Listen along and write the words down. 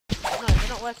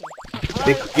not working. Hello,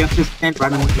 You have to stand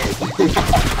right on the edge.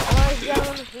 hello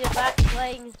gentlemen, we are back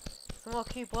playing some more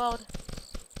Cubeworld.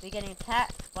 We're getting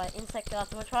attacked by insect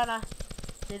guards, and we're trying to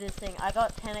do this thing. I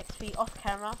got 10 XP off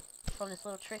camera from this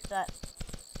little trick that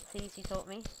CDC taught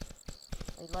me.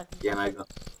 Like Yeah, and I got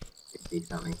 50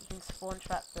 something. you can spawn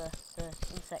trap the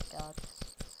insect guards.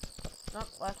 But it's not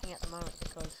working at the moment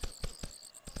because...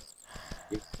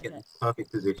 You get the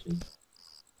perfect position.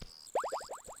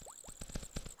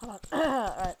 Hold on.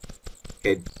 Alright.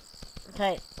 Okay.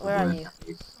 Okay, where are you?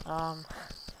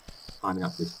 Climbing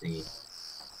up this thingy.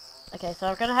 Okay, so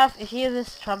I'm gonna have, if you hear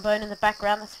this trombone in the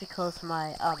background, that's because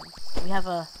my, we have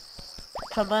a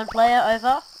trombone player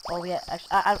over, or we, actually,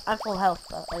 I'm full health,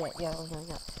 oh yeah.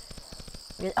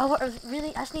 Oh, what,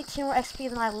 really? I just need 2 more XP,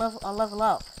 then I'll level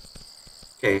up.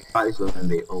 Okay, fight this lemon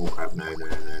beetle. Oh crap, no.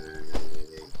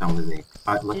 Come with me.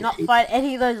 Fight like Do a not sheep. fight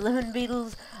any of those lemon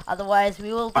beetles, otherwise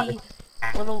we will be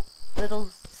little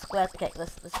squares. Okay,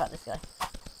 let's fight this guy.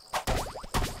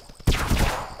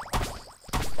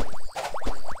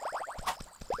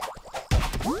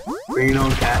 Bring it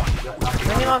on, cat. You got nothing.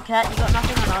 Bring it on, cat, you got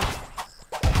nothing on us.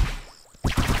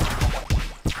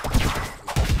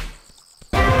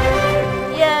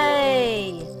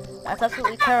 Yay! That's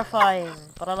absolutely terrifying,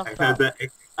 but I love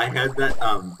that. I had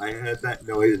that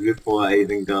noise before I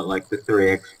even got like the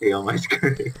 3 XP on my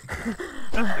screen.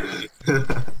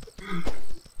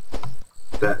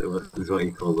 That is what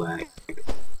you call lag.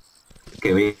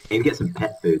 Okay, we need to get some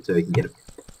pet food so we can get a...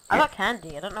 I got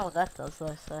candy, I don't know what that does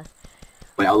though, so...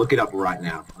 Wait, I'll look it up right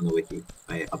now on the wiki.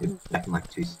 Wait, I'll be back in like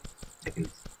 2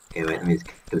 seconds. Okay, wait, let me just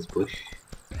get this bush.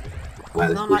 Wow,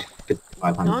 this bush fits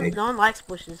 500 no one likes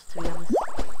bushes, to be honest.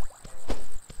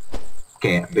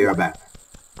 Okay, I'll be right back.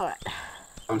 Alright.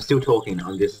 I'm still talking,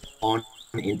 I'm just on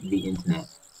the internet.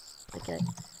 Okay.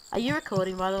 Are you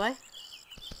recording, by the way?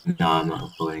 No, I'm not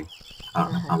recording. I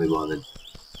can't be bothered.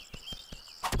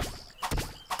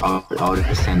 I'll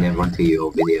just send everyone to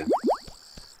your video.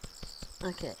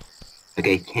 Okay.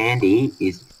 Okay, candy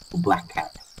is for black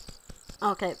cats.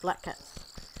 Okay, black cats.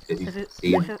 If you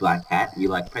see a black cat, you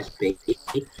like press B,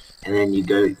 and then you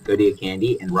go to your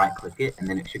candy and right click it, and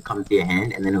then it should come to your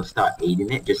hand, and then it'll start eating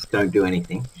it. Just don't do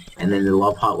anything, and then the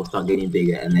love heart will start getting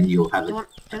bigger, and then you'll have Do you want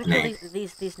to kill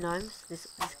these gnomes? This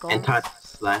golems? And type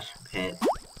 /pet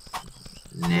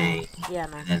name. Yeah,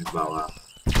 no. And blah blah.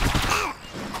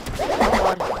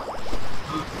 Oh god.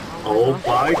 Oh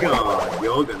my god,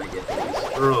 you're gonna get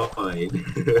destroyed.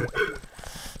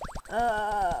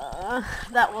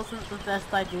 That wasn't the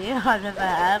best idea I've ever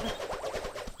had.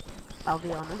 I'll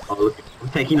be honest. Oh look, I'm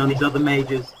taking on these other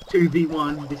mages.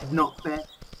 2v1, this is not fair.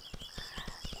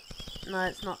 No,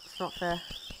 it's not fair.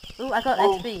 Ooh, I got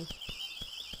Oh. XP.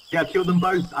 Yeah, kill them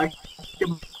both. I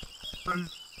killed them.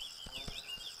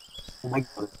 Oh my god.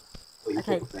 Oh, you're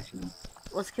so Okay. professional.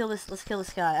 Let's kill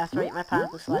this guy after I eat my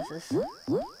pineapple slices.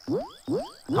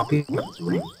 Copy up this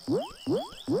ring.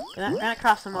 Gonna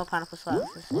craft some more pineapple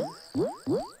slices.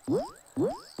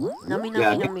 Nummy.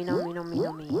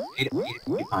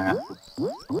 Eat pineapple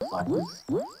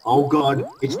slices. Oh god,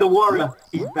 it's the warrior!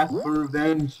 He's back for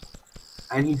revenge!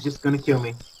 And he's just gonna kill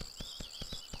me.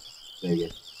 There you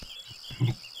go.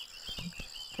 Okay,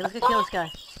 let's go kill this guy.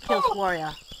 Let's kill this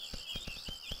warrior.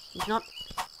 He's not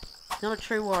a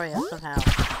true warrior somehow.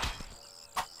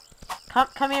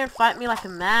 Come here and fight me like a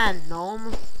man,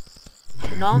 gnome.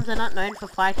 The gnomes are not known for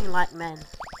fighting like men.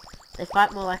 They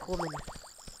fight more like women.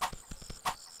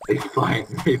 They fight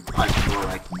more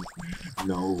like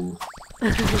no.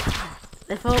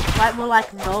 They fight more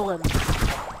like Nolans.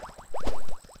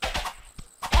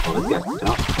 Oh, let's get it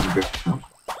up.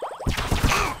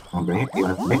 I'll bring it. You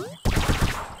wanna bring it?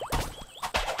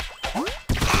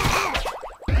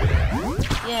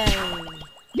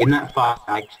 Yay. In that fight,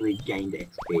 I actually gained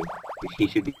XP, which he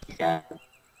should be sad.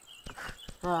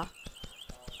 Oh.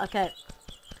 Okay.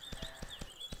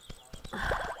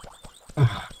 Do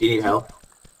you need help?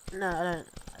 No, I don't.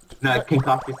 No, I can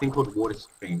craft this thing called Water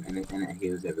Stream, and it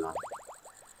heals everyone.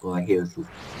 Well, it heals.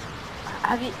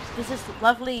 Have you? This is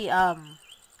lovely.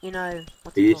 You know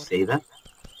what's Did it you called? see that?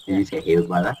 Did you just get healed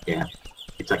by that? Yeah.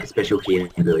 It's like a special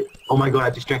healing ability. Oh my god, I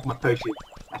just drank my potion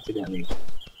accidentally.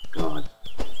 God.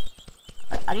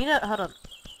 I need to hold on.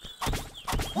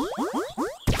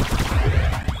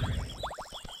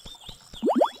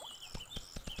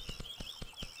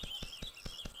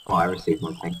 Oh, I received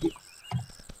one. Thank you.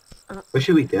 Where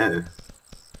should we go?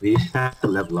 We just have to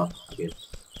level up, I guess.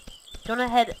 Do you want to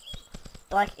head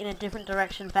like in a different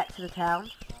direction back to the town?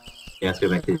 Yeah, let's go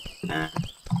back to the town.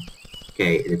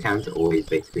 Okay, the town's always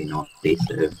basically northeast,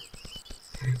 so...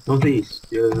 Northeast,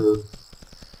 yo!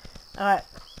 Alright,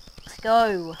 let's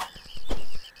go.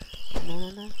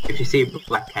 No. If you see a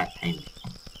black cat, tame it.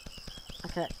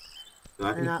 Okay. Do I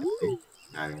have any No. pet food?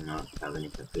 No, I do not have any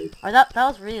pet food. Oh, that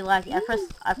was really laggy. I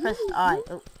pressed I.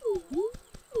 Oh.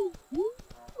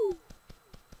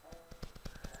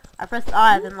 I pressed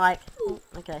I, then like, ooh,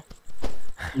 okay.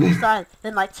 Sorry.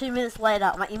 Then like 2 minutes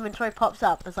later, my inventory pops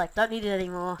up. It's like, don't need it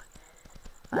anymore.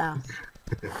 Wow.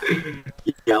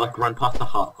 Yeah, like run past the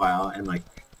hot fire and like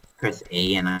press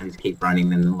E and I just keep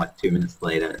running and then like 2 minutes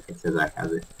later it says I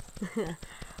have it.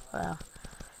 Wow.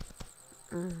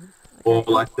 Okay. Or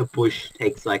like the bush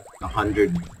takes like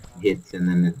 100 hits and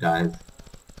then it dies.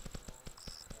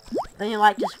 Then you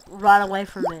like just run away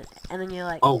from it, and then you're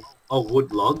like, Oh,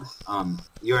 wood logs.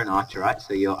 You're an archer, right?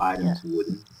 So your items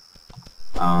wooden.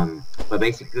 But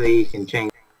basically you can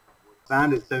change.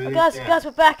 Found it. So oh, guys,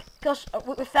 we're back. Gosh,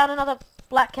 we found another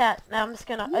black cat. Now I'm just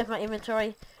gonna open my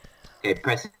inventory. Okay,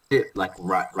 press it like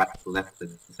right, left click.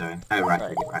 Sorry, no, right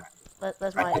click it. Right.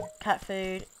 There's Right my click. cat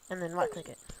food, and then right click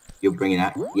it. You'll bring it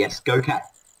out. Yes, go cat.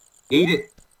 Eat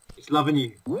it. It's loving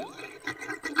you.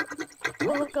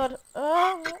 Oh god.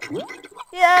 Oh.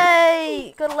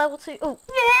 Yay! Got a level 2. Oh.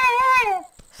 Yeah!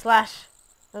 Slash.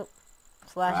 Oh.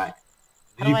 Slash. Right.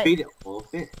 How Did you do I- feed it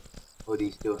off it? Or do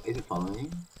you still... Is it following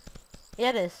you? Yeah,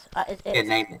 it is. Yeah,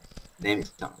 name it. Name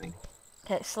it something.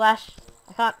 Okay, slash.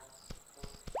 I can't.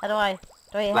 How do I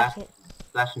have to...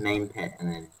 Slash name pet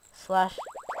and then... Slash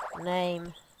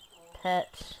name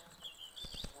pet.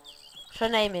 Should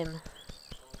I name him?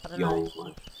 I don't know.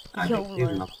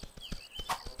 YOLO.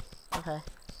 Okay.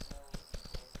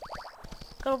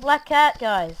 Got a black cat,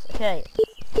 guys. Okay.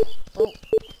 Oh.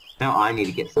 Now I need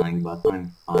to get something, but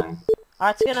I'm fine.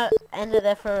 Alright, it's gonna end it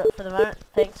there for the moment.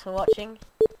 Thanks for watching.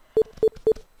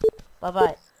 Bye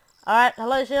bye. Alright,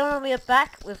 hello gentlemen, we are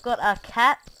back. We've got a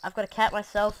cat. I've got a cat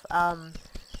myself. CDC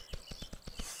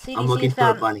I'm looking for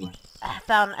a bunny.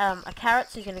 found a carrot,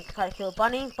 so he's gonna try to kill a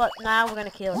bunny, but now we're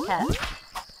gonna kill a cat.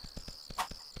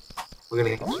 We're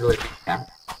gonna kill a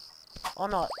cat. Or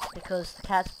not, because the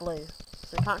cat's blue.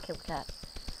 So we can't kill the cat.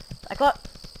 I got,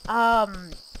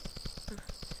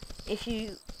 if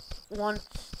you want,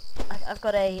 I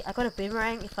got a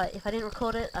boomerang. If I didn't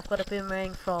record it, I've got a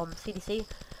boomerang from CDC.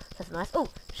 That's nice. Oh,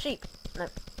 sheep. No,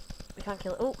 we can't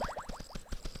kill it. Oh.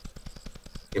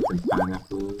 Get some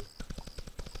pineapple.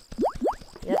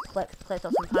 Yep, collect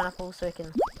up some pineapples so we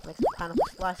can make some pineapple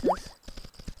slices.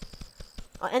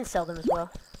 Oh, and sell them as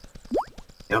well.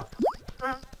 Yep.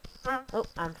 Oh,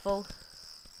 I'm full.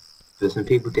 There's some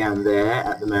people down there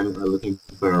at the moment who are looking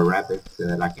for a rabbit so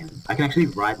that I can actually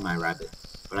ride my rabbit.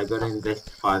 But I gotta invest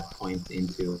 5 points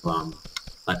into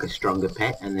like a stronger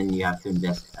pet, and then you have to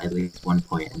invest at least 1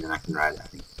 point and then I can ride it, I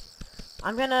think.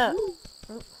 I'm gonna...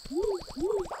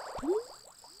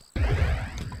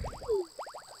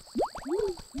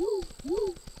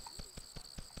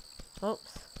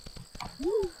 Oops.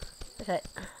 Okay.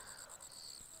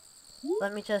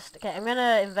 Let me just... Okay, I'm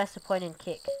gonna invest a point in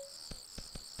kick.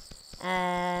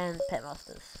 And pet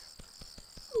masters.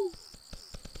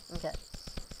 Okay.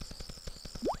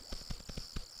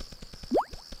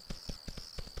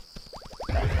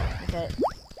 Okay.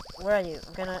 Where are you?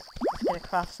 I'm just gonna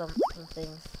craft some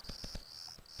things.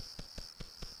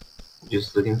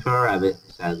 Just looking for a rabbit,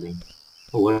 sadly.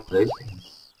 Oh, what are those things?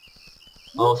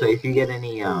 Also, if you get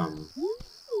any, I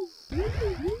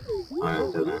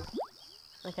don't know.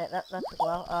 Okay, that's as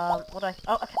well. What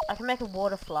oh, I can make a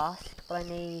water flask, but I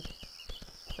need...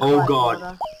 Oh god,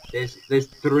 water. there's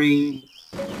three,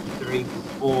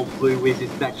 four blue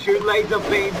wizards that shoot laser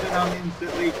beams and I'm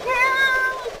instantly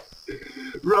killed!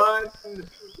 Run!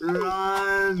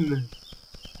 Run!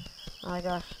 Oh my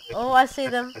gosh. Oh, I see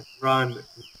them. Run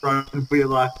for your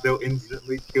life, they'll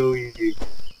instantly kill you.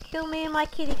 Kill me and my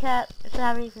kitty cat, which I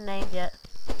haven't even named yet.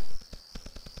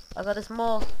 Oh god, there's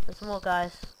more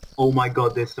guys. Oh my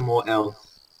god, there's some more elves.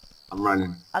 I'm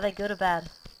running. Are they good or bad?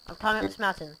 I'm climbing up this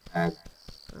mountain. Bad.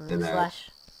 They're bad.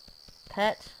 Slash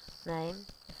pet name,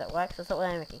 if that works. That's not what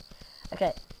I'm making.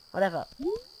 Okay, whatever.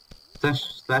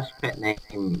 Slash pet name,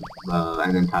 and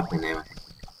then type the name, I think.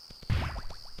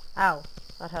 Ow,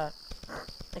 that hurt.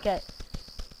 Okay, I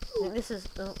think this is.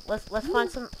 Let's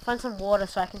find some water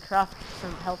so I can craft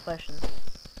some health potions.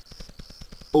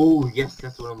 Oh yes,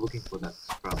 that's what I'm looking for. That's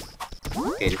scrub.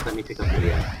 Okay, just let me pick up the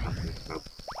scrub.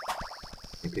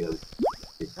 Let me pick up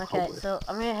this Okay, so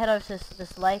I'm gonna head over to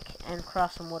this lake and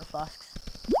craft some water flasks.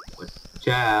 Watch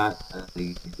out,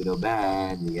 good or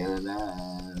bad, together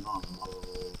bad.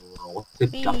 What's the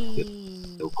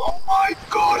duckbill? Oh my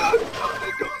god,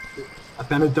 I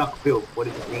found a duckbill. What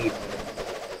does it need?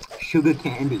 Sugar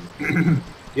candy. Do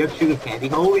you have sugar candy?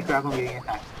 Holy crap, I'm getting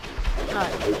attacked. No.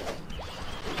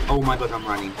 Oh my god, I'm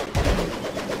running.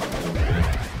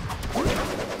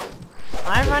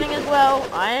 I'm running as well.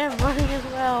 I am running as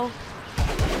well.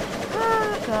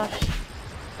 Oh gosh.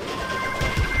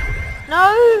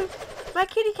 No! My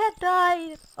kitty cat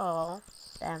died! Oh,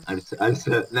 damn. I'm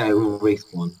so, no, we'll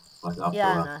respawn. Like after Yeah,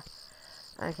 a I while. know.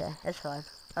 Okay, it's fine.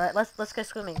 Alright, let's go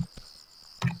swimming.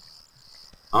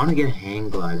 I want to get a hang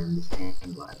glider and just hang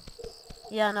glider.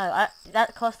 Yeah, no,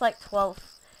 that costs like 12.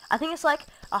 I think it's like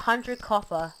 100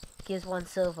 copper gives 1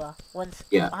 silver.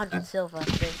 Yeah, 100 silver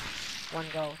gives 1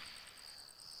 gold.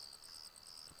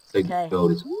 so Okay.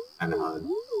 gold is kind of hard.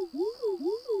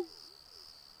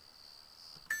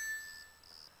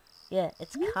 Yeah,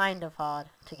 it's kind of hard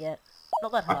to get.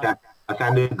 Not that hard. I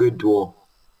found a good dwarf.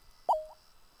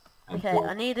 Okay,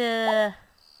 I need a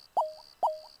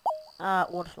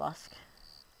water flask.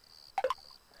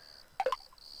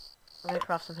 I'm gonna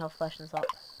craft some health potions up.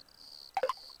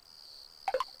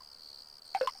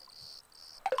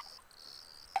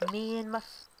 Me and my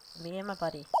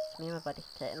buddy. It's me and my buddy.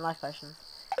 Okay, and life potions.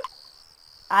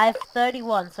 I have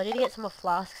 31, so I need to get some more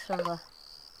flasks from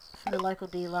the local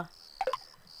dealer.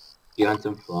 You want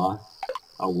some flasks?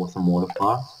 I want some water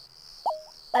flasks.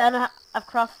 I know I've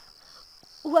crafted.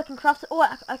 Oh, I can craft. Oh,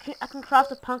 I can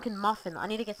craft a pumpkin muffin. I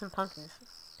need to get some pumpkins.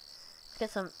 Let's get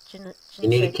some gin. You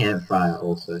need a campfire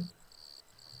also.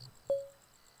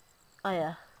 Oh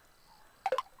yeah.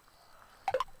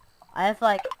 I have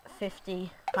like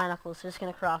 50 pineapples, so just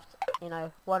gonna craft, you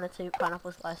know, 1 or 2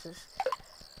 pineapple slices.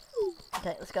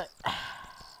 Okay, let's go.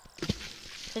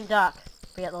 It's been dark.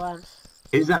 Forget the lamps.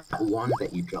 Here's that one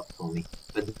that you dropped for me.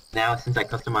 But now, since I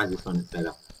customized this one, it's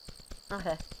better.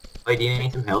 Okay. Wait, do you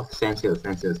need some health? Stand still,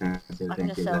 stand still, stand still, I can stand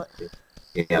just still. sell That's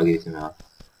it. Yeah, I'll give you some health.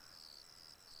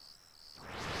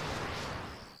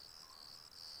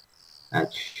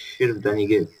 That should have done you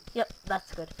good. Yep,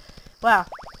 that's good. Wow,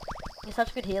 you're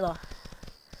such a good healer.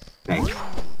 Thanks.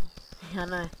 Yeah, I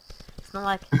know. It's not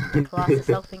like the class is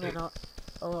helping or not,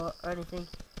 or anything.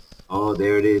 Oh,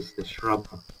 there it is, the shrub.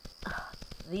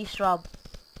 The shrub.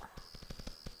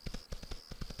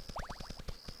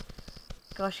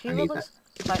 Gosh, Cubeworld looks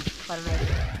quite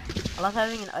amazing. I love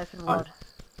having an open world.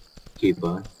 Cute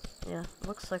boy. Yeah, it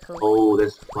looks so cool. Oh,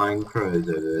 there's flying crows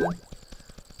over there.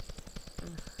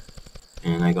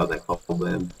 And I got that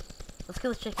cobweb. Let's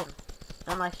kill this chicken.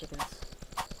 I don't like chickens.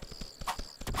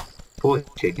 Poor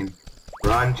chicken.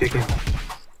 Run, chicken.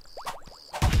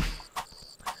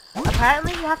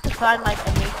 Apparently you have to find like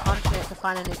a new continent to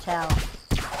find a new tower.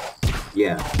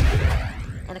 Yeah.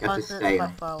 And the You have to continent's sail.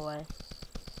 quite far away.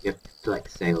 You have to like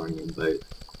sail on your boat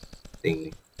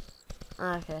thingy.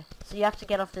 Okay. So you have to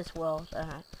get off this world.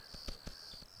 Alright.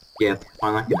 Yeah,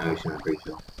 find like an ocean, I'm pretty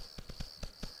sure.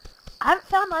 I haven't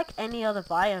found like any other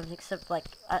biomes except like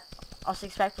I was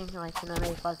expecting like, you know,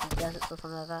 maybe find some deserts or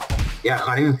something like that. Yeah, I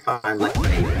can't even find like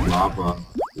a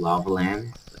lava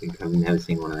lands. I think I've never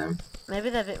seen one of them. Maybe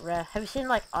they're a bit rare. Have you seen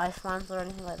like Icelands or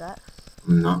anything like that?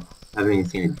 No, I haven't even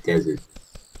seen a desert.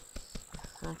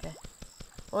 Okay.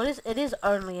 Well, it is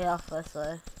only alpha,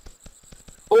 so.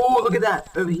 Oh, look at that!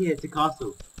 Over here, it's a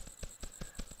castle.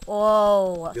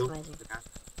 Whoa, that's Built amazing. the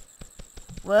castle.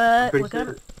 We're Pretty gonna,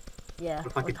 sure yeah,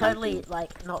 looks like we're a totally dungeon.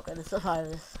 like not gonna survive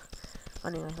this.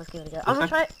 Anyway, let's give it a go. Looks I'm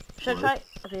gonna like- try. Should I try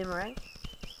a boomerang?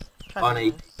 Try Oh no,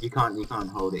 boomerang. you can't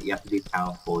hold it. You have to be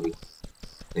power 40.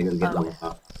 They're gonna get Oh, leveled okay.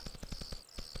 up.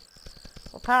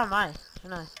 What power am I? I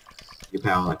don't know. You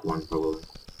power like 1 probably.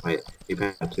 Wait, you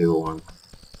power 2 or 1.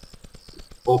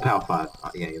 Or power 5.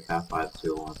 Yeah, you power 5,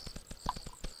 2 or 1.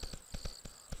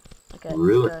 Okay, let's go.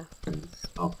 Ruins.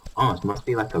 Oh, it must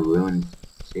be like a ruined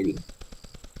city.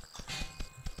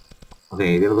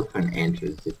 Okay, you gotta look for an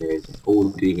entrance if there isn't. Oh,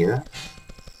 do you hear that?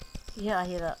 Yeah, I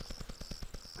hear that.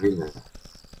 What is that?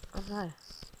 Oh no.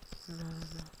 No.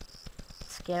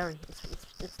 It's scary.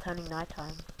 It's turning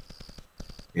nighttime.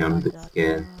 Yeah, I'm a bit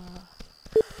scared.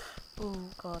 Oh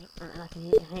god. And I can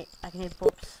hear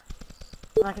boops.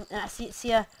 And I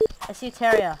see a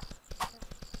terrier.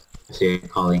 I see a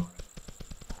collie.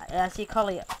 I see a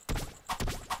collie.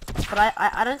 But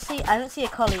I don't see a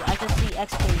collie. I just see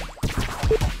XP.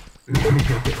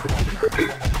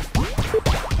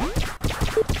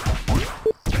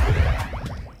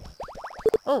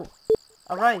 Oh,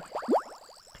 a rogue.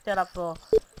 Pick that up for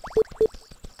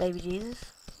baby Jesus.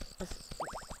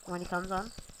 When he comes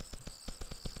on.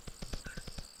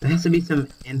 There has to be some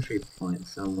entry point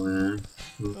somewhere.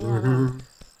 Yeah.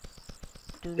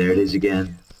 There it is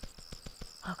again.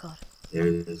 Oh god. There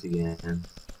it is again.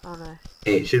 Oh no.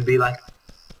 Hey, it should be like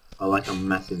a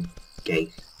massive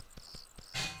gate.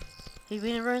 Have you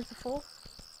been in ruins before?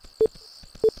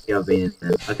 Yeah, I've been in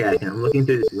there. Okay, I'm looking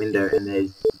through this window and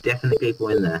there's definitely people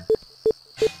in there.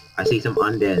 I see some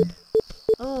undead.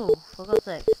 Ooh, for God's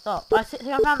sake, stop. I think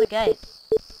I found the gate.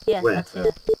 Yes, Where? that's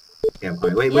here. Yeah, I'm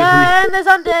going. Wait Yeah, and there's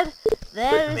undead!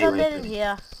 There Wait is for me, wait undead for in me.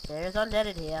 here. There is undead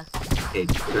in here. Okay,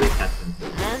 gotta catch them.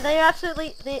 And they've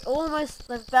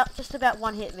just about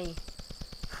one hit me.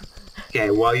 Okay,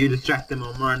 while you distract them,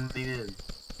 I'm running in.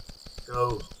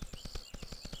 Go.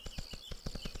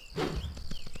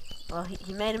 Well,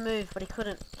 he made a move, but he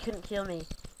couldn't kill me.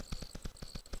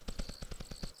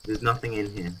 There's nothing in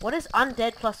here. What does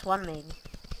undead +1 mean?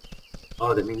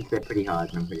 Oh, that means they're pretty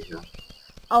hard, I'm pretty sure.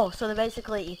 Oh, so they're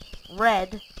basically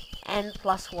red and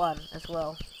 +1 as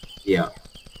well. Yeah.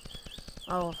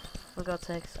 Oh, for God's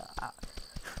sakes.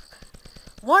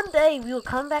 One day we will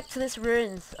come back to this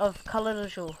ruins of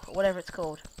Kalanujul, or whatever it's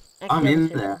called. And I'm kill in the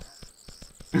two. there.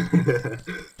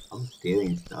 I'm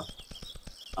stealing stuff.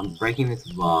 I'm breaking this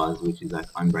vase, which is like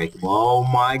unbreakable. Oh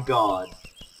my god.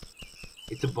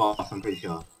 It's a boss, I'm pretty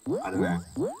sure. I don't know.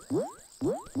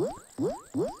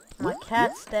 My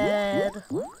cat's dead.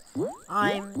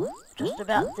 I'm just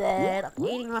about dead. I'm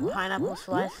eating my pineapple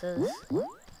slices.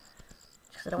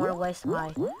 Because I don't want to waste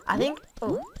my... I think...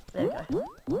 Oh, there we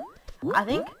go. I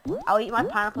think I'll eat my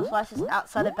pineapple slices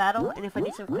outside of battle, and if I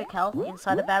need some quick health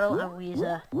inside of battle, I will use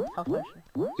a health potion.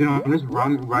 Dude, I'm just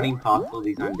running past all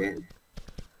these undead.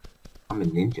 I'm a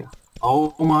ninja.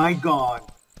 Oh my god!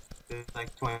 There's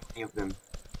like 20 of them.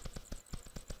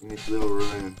 In this little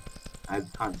room. I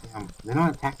can't see them. They're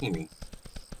not attacking me.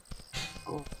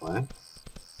 Oh, hello?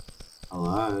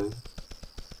 Hello?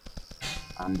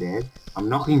 Undead? I'm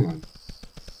knocking them.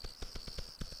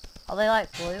 Are they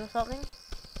like blue or something?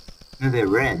 No, they're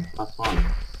red.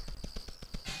 +1.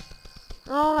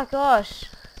 Oh my gosh.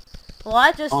 Well,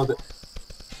 I just... Oh,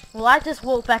 Well, I just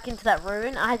walked back into that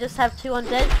ruin. I just have 2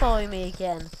 undead following me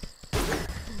again.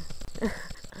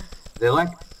 they're like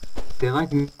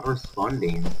not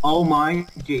responding. Oh my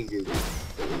Jesus.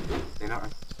 They're not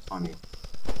responding.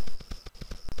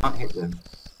 Can't hit them.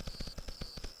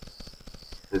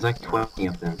 There's like 20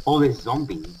 of them. Oh, there's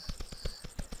zombies.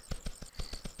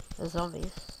 The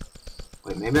zombies.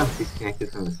 Wait, maybe I've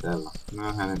disconnected from the server. No,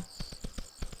 I haven't.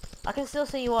 I can still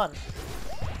see you on.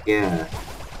 Yeah.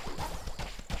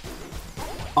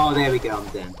 Oh, there we go, I'm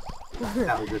dead.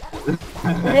 That was just...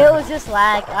 It was just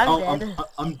lag. I'm dead.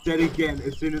 I'm dead again.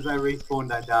 As soon as I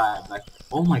respawned, I died. Like,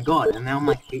 oh my god, and now I'm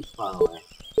like heaps far away.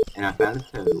 And I found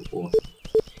this turtle, awesome.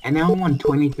 And now I'm on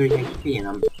 23 HP,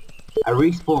 and I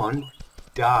respawned,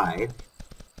 died,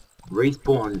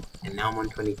 respawned, and now I'm on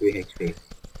 23 HP.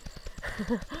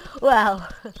 Wow.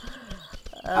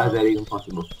 How is that even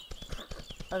possible?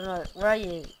 I don't know. Where are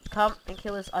you? Come and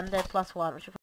kill this undead +1.